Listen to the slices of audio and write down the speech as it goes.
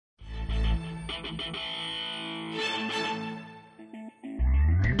All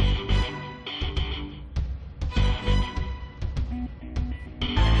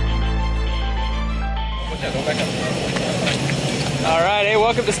right, hey,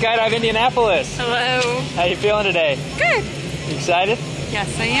 welcome to Skydive Indianapolis. Hello. How you feeling today? Good. You excited?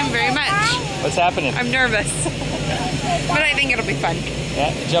 Yes, I am very much. What's happening? I'm nervous, but I think it'll be fun.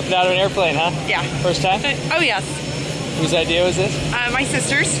 Yeah, jumping out of an airplane, huh? Yeah. First time? Oh yes. Whose idea was this? My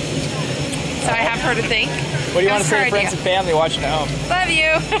sister's. So I have her to thank. What do you want to say to friends and family watching at home? Love you.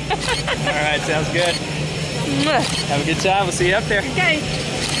 All right, sounds good. Have a good time. We'll see you up there. Okay.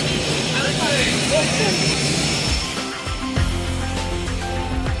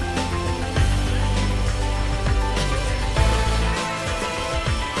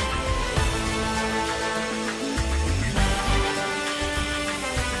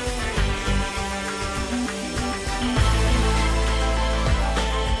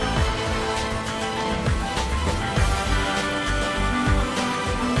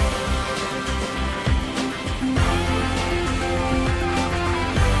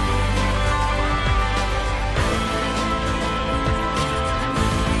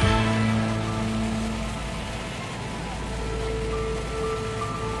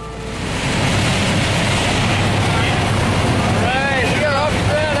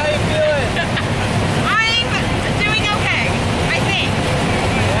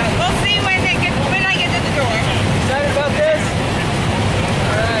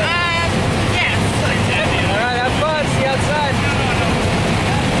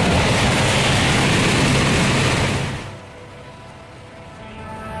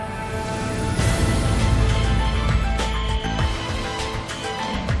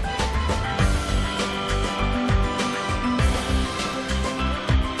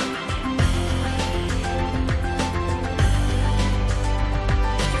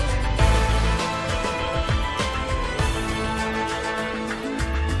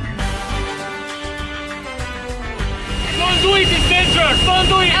 Don't do it, it's dangerous! Don't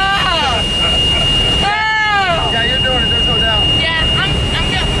do it! Yeah, you're doing it, there's no doubt. Yeah, I'm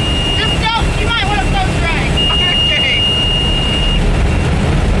good. Just don't. You might want to close your eyes. Okay.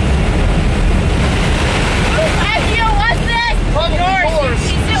 You what's this? Yours.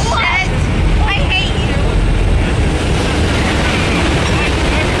 Shit. I hate you.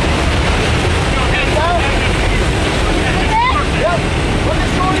 Hands down. Yep. Let me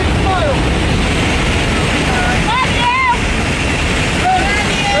show you the smile.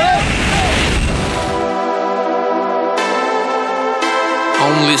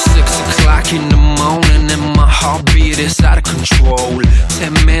 Only 6 o'clock in the morning and my heartbeat is out of control.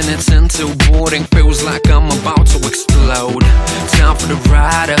 10 minutes into boarding, feels like I'm about to explode. Time for the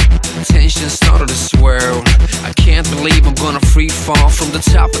ride up, tension started to swirl. I can't believe I'm gonna free fall from the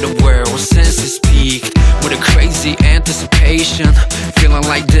top of the world. Senses peaked with a crazy anticipation. Feeling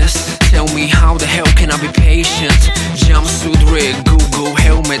like this, tell me how the hell can I be patient? Jumpsuit rig, Google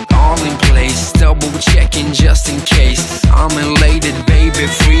helmet all in place. Double checking just in case. I'm elated, baby,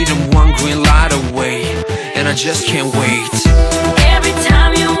 freedom one green light away, and I just can't wait. Every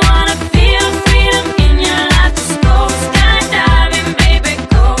time you wanna feel freedom in your life, just go skydiving, baby,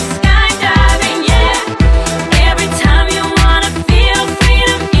 go skydiving, yeah. Every time you wanna feel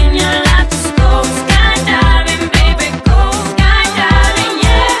freedom in your life, just go skydiving, baby, go skydiving,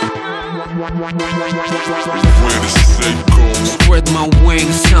 yeah. Spread my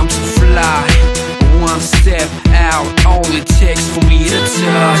wings, time to fly. One step out, all it takes for me to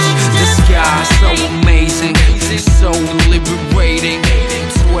touch the sky. So amazing, so liberating.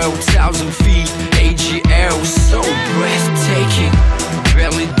 12,000 feet, AGL, so breathtaking.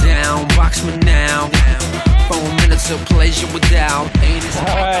 Belly down, box me now. 4 minutes of pleasure without ain't it? All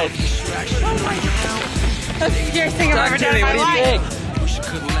right. That's the scariest thing I've ever Talk to done me, in my what do you life. think?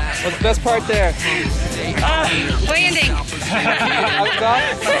 What's the best part there? Landing. Goggles off?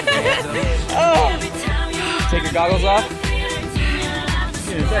 Oh. Take your goggles off.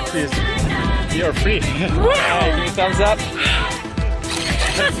 It's actually, you're free. All right, give me a thumbs up.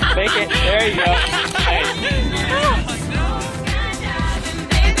 Make it. There you go. Nice.